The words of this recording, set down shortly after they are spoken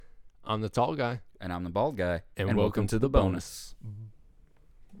I'm the tall guy. And I'm the bald guy. And welcome to the bonus.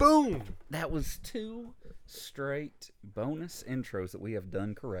 Boom! That was 2 straight bonus intros that we have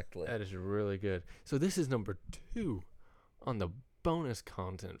done correctly. That is really good. So this is number 2 on the bonus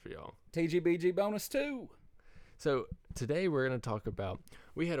content for y'all. TGBG bonus 2. So today we're going to talk about,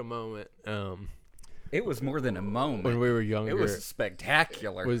 we had a moment It was more than a moment. when we were younger. It was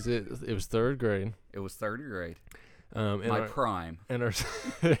spectacular. It was 3rd grade. It was 3rd grade. My Prime. And our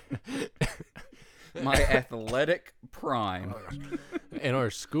My athletic prime. in our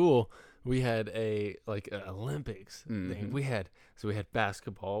school, we had a Olympics thing. We had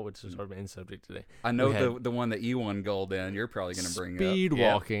basketball, which is our main subject today. I know the one that you won gold in. You're probably going to bring up speed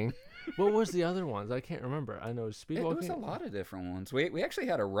walking. What was the other ones? I can't remember. I know speed walking. It was a lot of different ones. We actually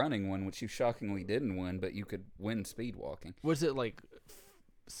had a running one, which you shockingly didn't win, but you could win speed walking. Was it like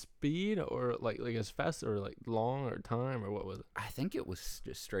speed or like as fast or like long or time or what was it? I think it was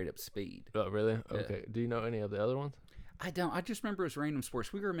just straight up speed. Oh, really? Yeah. Okay. Do you know any of the other ones? I don't. I just remember it was random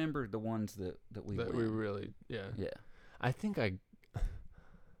sports. We remember the ones that we That won. we really, yeah. Yeah. I think I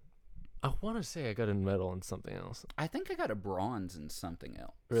want to say I got a medal in something else. I think I got a bronze in something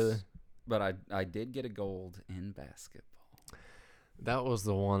else. Really? But I did get a gold in basketball. That was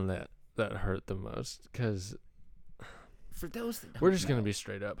the one that hurt the most because For those that don't we're just going to know- be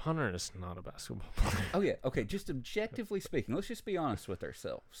straight up. Hunter is not a basketball player. Oh yeah, okay. Just objectively speaking, let's just be honest with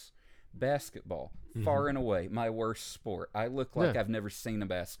ourselves. Basketball, far and away, my worst sport. I look like Yeah. I've never seen a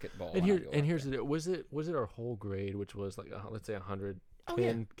basketball. And when I here go and out here's there. the deal. Was it our whole grade, which was like let's say 110 Oh,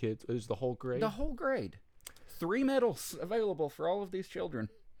 yeah. kids? It was the whole grade. The whole grade. 3 medals available for all of these children.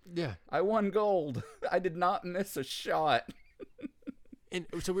 Yeah. I won gold. I did not miss a shot. And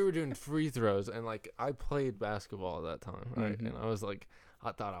so we were doing free throws, and like I played basketball at that time, right? Mhm. And I was like,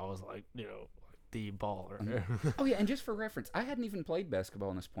 I thought I was like, the baller. Oh yeah, and just for reference, I hadn't even played basketball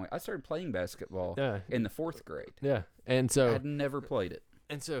in this point. I started playing basketball Yeah. in the 4th grade. Yeah. And I so had never played it.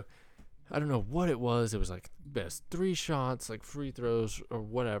 I don't know what it was. It was like best 3 shots, like free throws or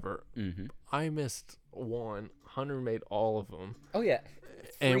whatever. Mm-hmm. I missed one. Hunter made all of them. Oh yeah,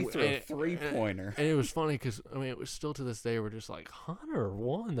 And- free throw, 3-pointer. And it was funny because, I mean, it was still to this day, we're just like, Hunter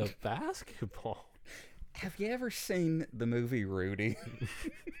won the basketball. Have you ever seen the movie Rudy?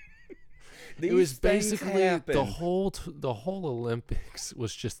 It was These things basically happen. the whole Olympics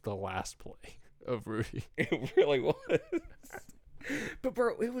was just the last play of Rudy. It really was. But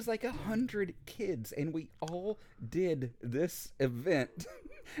bro, it was like 100 kids, and we all did this event,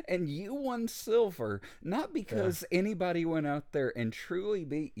 and you won silver. Not because anybody went out there and truly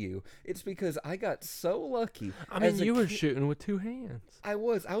beat you. It's because I got so lucky. I mean, as a you were kid- shooting with 2 hands. I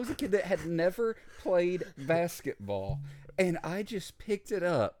was a kid that had never played basketball, and I just picked it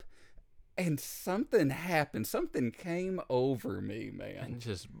up, and something happened. Something came over me, man. And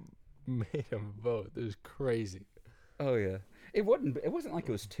just made them both. It was crazy. Oh yeah. It wasn't like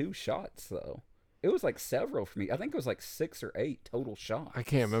it was 2 shots though. It was like several for me. I think it was like 6 or 8 total shots. I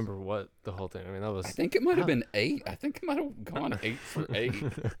can't remember what the whole thing. I mean, that was. I think it might have been 8. I think it might have gone 8 for 8,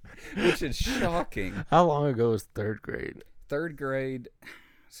 which is shocking. How long ago was 3rd grade? 3rd grade.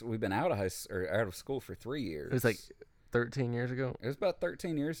 So we've been out of out of school for 3 years. It was like 13 years ago. It was about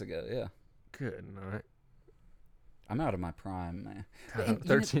 13 years ago. Yeah. Good night. I'm out of my prime, man. God, And, I'm you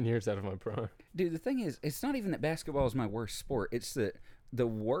know, 13 years out of my prime. dude, the thing is, it's not even that basketball is my worst sport. It's that the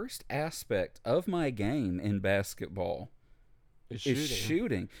worst aspect of my game in basketball It's is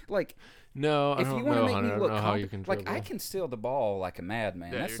shooting. Like, No, I if you don't want to know, make Hunter. me I look don't know how you can like I dribble. can steal the ball like a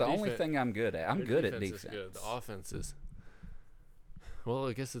madman. Yeah, That's your the only defen- thing I'm good at. I'm Your good at defense defense. is good. The offense is. Well,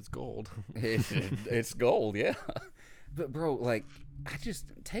 I guess it's gold. It's gold, yeah. But bro, like, I just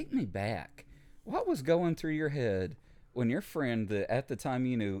take me back. What was going through your head when your friend that at the time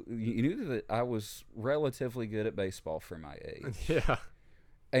you knew that I was relatively good at baseball for my age, Yeah.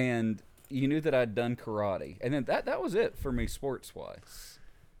 and you knew that I'd done karate, and then that was it for me sports wise.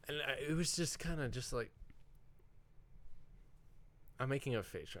 And it was just kind of just like. I'm making a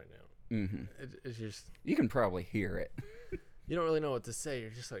face right now. Mm-hmm. It's just. You can probably hear it. You don't really know what to say. You're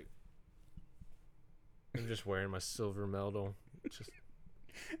just like. I'm just wearing my silver medal. Just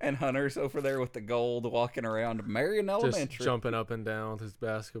And Hunter's over there with the gold walking around Marion Elementary. jumping up and down with his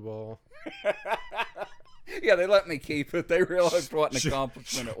basketball. Yeah, they let me keep it. They realized what an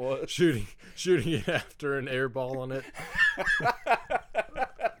accomplishment it was. shooting it after an air ball on it.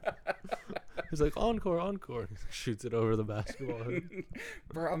 He's like, encore. He shoots it over the basketball hoop.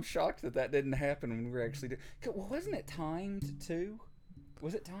 Bro, I'm shocked that didn't happen when we were actually doing. Wasn't it timed too?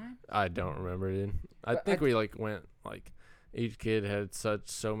 Was it timed? I don't remember, dude. I But think we went each kid had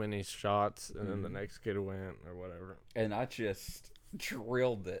so many shots, and then the next kid went or whatever. And I just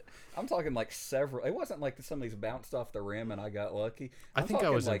drilled it. I'm talking like several. It wasn't like some of these bounced off the rim and I got lucky. I think I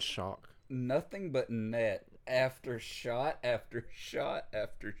was in like shock. nothing but net after shot after shot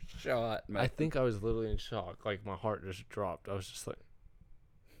after shot, man. I think I was literally in shock. Like my heart just dropped. I was just like,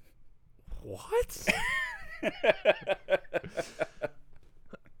 what?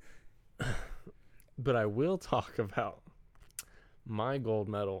 But I will talk about my gold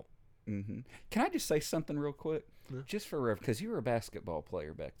medal. Can I just say something real quick? Yeah. Just for because you were a basketball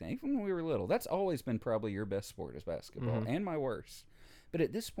player back then, even when we were little. That's always been probably your best sport is basketball, and my worst. But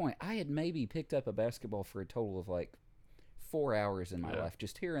at this point, I had maybe picked up a basketball for a total of like 4 hours in my life,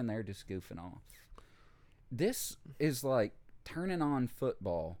 just here and there, just goofing off. This is like turning on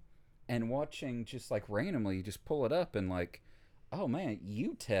football and watching just like randomly just pull it up and like, oh man,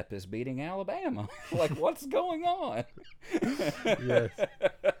 UTEP is beating Alabama. Like, what's going on? Yes.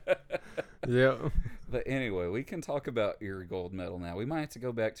 Yeah. But anyway, we can talk about your gold medal now. We might have to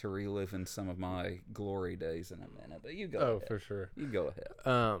go back to reliving some of my glory days in a minute, but you go ahead. Oh, for sure. You go ahead.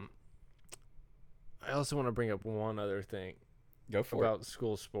 I also want to bring up one other thing. Go for about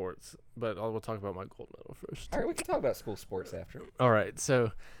school sports, but we'll talk about my gold medal first. All right, we can talk about school sports after. All right,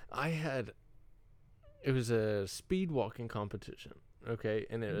 so it was a speed walking competition, okay,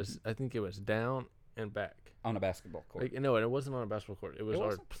 and it was I think it was down and back on a basketball court. Like, no, it wasn't on a basketball court. It was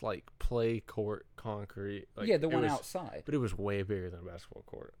our like play court, concrete. Like, yeah, the one outside. But it was way bigger than a basketball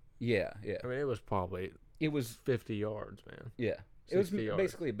court. Yeah, yeah. I mean, it was 50 yards, man. Yeah, it was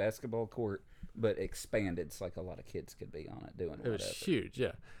basically a basketball court, but expanded, so like a lot of kids could be on it doing whatever. It was huge,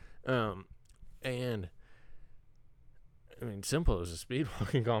 yeah. And I mean, simple. It was a speed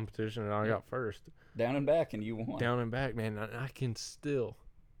walking competition, and I got first. Down and back, and you won. Down and back, man. I can still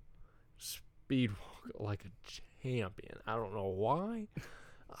speed walk like a champion. I don't know why.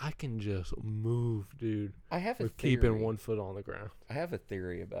 I can just move, dude. I have a with theory. Keeping one foot on the ground. I have a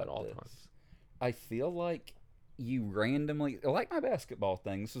theory about all this. Times. I feel like you randomly, like my basketball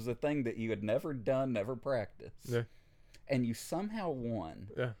thing, this was a thing that you had never done, never practiced. Yeah. And you somehow won.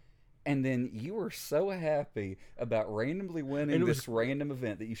 Yeah. And then you were so happy about randomly winning this random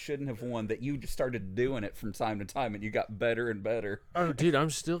event that you shouldn't have won that you just started doing it from time to time and you got better and better. Oh, dude, I'm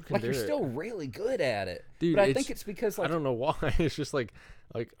still like you're still really good at it. Dude, but I think it's because like I don't know why. It's just like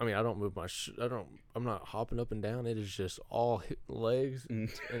I mean, I don't move my I'm not hopping up and down. It is just all legs and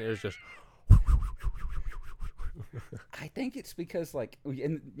it was just I think it's because like,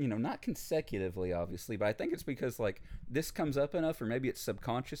 and you know, not consecutively obviously, but I think it's because like this comes up enough, or maybe it's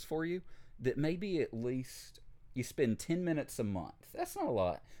subconscious for you, that maybe at least you spend 10 minutes a month. That's not a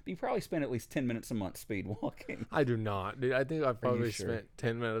lot, but you probably spend at least 10 minutes a month speed walking. I do not, dude. I think I've probably spent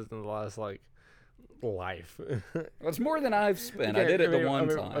 10 minutes in the last like life. Well, it's more than I've spent. I did it the one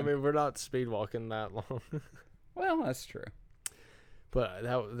time. I mean, we're not speed walking that long. Well, that's true. But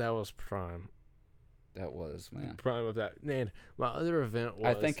that was prime. That was, man. Prime of that. Man, my other event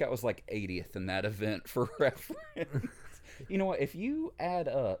was... I think I was like 80th in that event for reference. You know what? If you add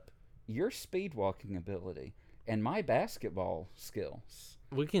up your speed walking ability and my basketball skills...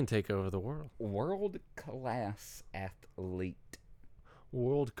 We can take over the world. World-class athlete.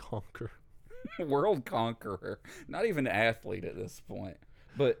 World conqueror. World conqueror. Not even athlete at this point.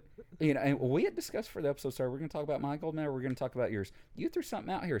 But, you know, and we had discussed for the episode, sorry, we're going to talk about my gold medal, we're going to talk about yours. You threw something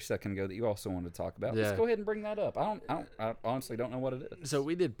out here a second ago that you also wanted to talk about. Yeah. Let's go ahead and bring that up. I honestly don't know what it is. So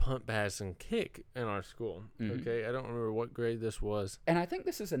we did punt, pass, and kick in our school, okay? I don't remember what grade this was. And I think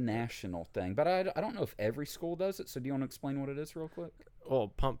this is a national thing, but I don't know if every school does it, so do you want to explain what it is real quick? Well,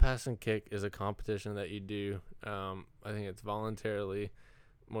 punt, pass, and kick is a competition that you do. I think it's voluntarily.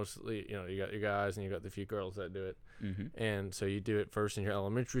 Mostly, you know, you got your guys and you got the few girls that do it. And so you do it first in your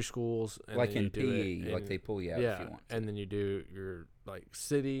elementary schools. And like in PE, like they pull you out if you want to. And then you do your, like,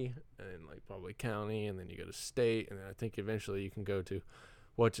 city and, like, probably county. And then you go to state. And then I think eventually you can go to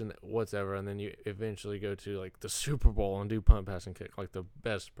whatever. And then you eventually go to, like, the Super Bowl and do punt, pass, and kick, like the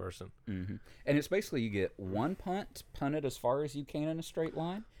best person. And it's basically you get one punt, punt it as far as you can in a straight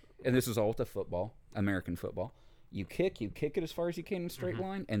line. And this is all to football, American football. You kick it as far as you can in a straight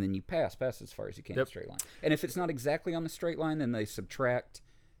line, and then you pass as far as you can in a straight line. And if it's not exactly on the straight line, then they subtract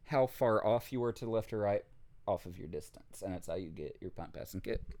how far off you were to the left or right off of your distance. And that's how you get your punt, pass, and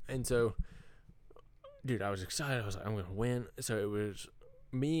kick. And so, dude, I was excited. I was like, I'm going to win. So it was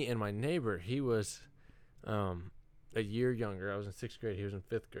me and my neighbor. He was a year younger. I was in 6th grade. He was in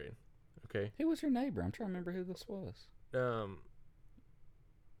 5th grade. Okay. Who was your neighbor? I'm trying to remember who this was.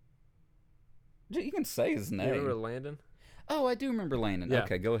 You can say his name. You remember Landon? Oh, I do remember Landon. Yeah.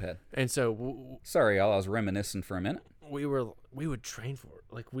 Okay, go ahead. And so... Sorry, y'all. I was reminiscing for a minute. We would train for it.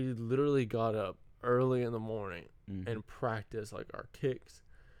 Like, we literally got up early in the morning and practice like our kicks,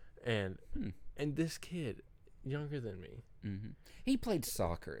 and Hmm. and this kid, younger than me, He played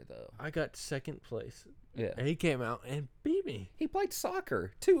soccer though. I got second place, Yeah. and he came out and beat me. He played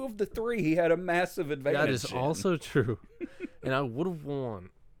soccer. 2 of the 3, he had a massive advantage. That is in. also true, and I would have won,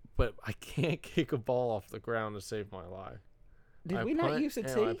 but I can't kick a ball off the ground to save my life. Did I we not punt use a and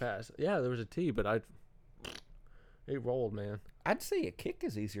I tee? passed. Yeah, there was a tee, but it rolled, man. I'd say a kick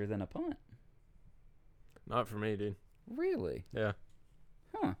is easier than a punt. Not for me, dude. Really? Yeah.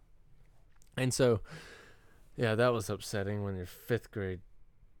 Huh. And so, yeah, that was upsetting when your 5th grade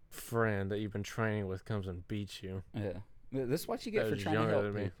friend that you've been training with comes and beats you. Yeah. This is what you get That for was trying to younger help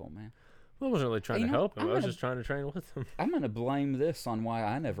than me. people, man. I wasn't really trying You to know, help him. I'm I was gonna- just trying to train with him. I'm going to blame this on why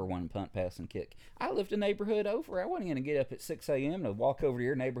I never won punt, pass, and kick. I lived a neighborhood over. I wasn't going to get up at 6 a.m. to walk over to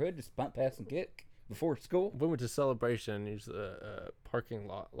your neighborhood, just punt, pass, and kick before school. We went to Celebration and used the parking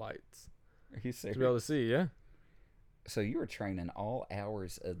lot lights Are you to be able serious? to see, yeah. So you were training all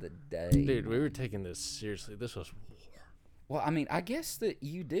hours of the day. Dude, we were man. taking this seriously. This was Well, I mean, I guess that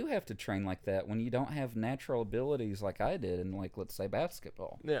you do have to train like that when you don't have natural abilities like I did in, like, let's say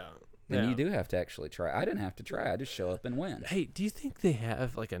basketball. yeah. Then yeah. you do have to actually try. I didn't have to try. I just show up and win. Hey, do you think they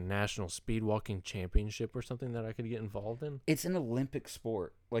have like a national speed walking championship or something that I could get involved in? It's an Olympic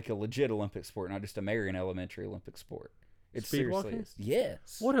sport, like a legit Olympic sport, not just a Marion Elementary Olympic sport. It Speed seriously walking? is.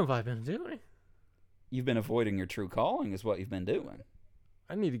 Yes. What have I been doing? You've been avoiding your true calling, is what you've been doing.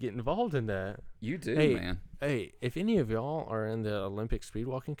 I need to get involved in that. You do, Hey, man. Hey, if any of y'all are in the Olympic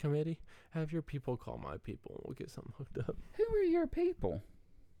speedwalking committee, have your people call my people. We'll get something hooked up. Who are your people?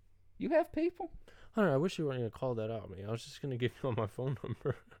 You have people? I don't know. I wish you weren't going to call that out on me. I was just going to give you all my phone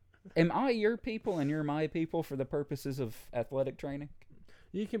number. Am I your people and you're my people for the purposes of athletic training?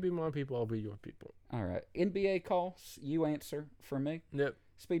 You can be my people. I'll be your people. All right. NBA calls, you answer for me. Yep.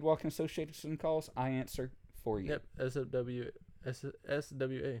 Speedwalking Association calls, I answer for you. Yep. SWA.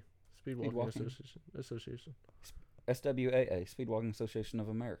 Speedwalking Speedwalking. Association. SWAA, Speedwalking Association of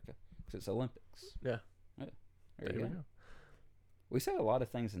America, because it's Olympics. Yeah. There There you we go. go. We say a lot of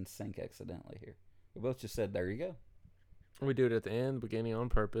things in sync accidentally here. We both just said, there you go. We do it at the end, beginning on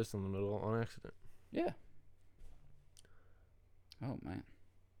purpose, in the middle on accident. Yeah. Oh, man.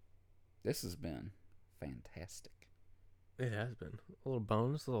 This has been fantastic. It has been. A little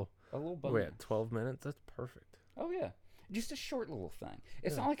bonus. A little We're bonus. at 12 minutes. That's perfect. Oh, yeah. Just a short little thing.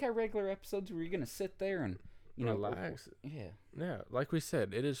 It's Yeah. not like our regular episodes where you're going to sit there and, you know, Relax. Yeah. Yeah. Like we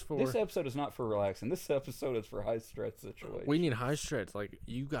said, it is for. This episode is not for relaxing. This episode is for high stress situations. We need high stress. Like,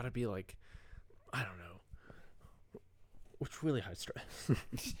 you got to be like, I don't know. Which really high stress.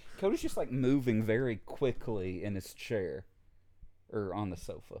 Cody's just like moving very quickly in his chair or on the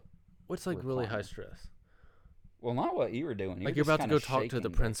sofa. What's like really high Recliner. stress? Well, not what you were doing. Like You're you're just about to go kinda talk to the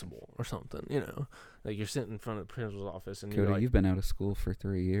shaking principal or something, you know? Like you're sitting in front of the principal's office and Cody, you're like, you've been out of school for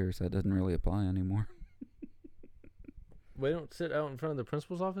 3 years. That doesn't really apply anymore. we don't sit out in front of the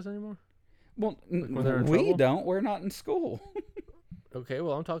principal's office anymore? Well, when they're in we trouble? don't. We're not in school. Okay,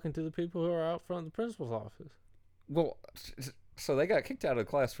 well, I'm talking to the people who are out front of the principal's office. Well, so they got kicked out of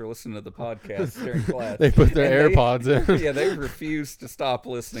class for listening to the podcast during class. They put their And AirPods in. Yeah, they refused to stop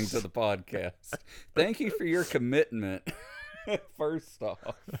listening to the podcast. Thank you for your commitment, first off.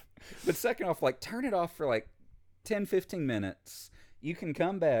 But second off, like, turn it off for like 10, 15 minutes. You can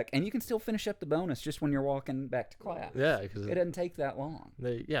come back, and you can still finish up the bonus just when you're walking back to class. Yeah, because It doesn't take that long.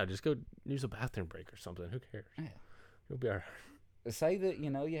 just go use a bathroom break or something. Who cares? Yeah. You'll be all right. Say that, you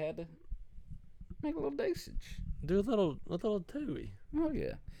know, you had to make a little dosage. Do a little tooey. Oh,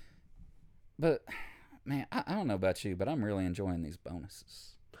 yeah. But, man, I don't know about you, but I'm really enjoying these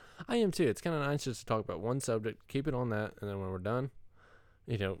bonuses. I am too. It's kind of nice just to talk about one subject, keep it on that, and then when we're done,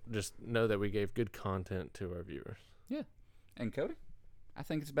 you know, just know that we gave good content to our viewers. Yeah. And Cody, I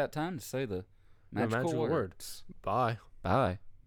think it's about time to say the The magical, magical word. words. Bye. Bye.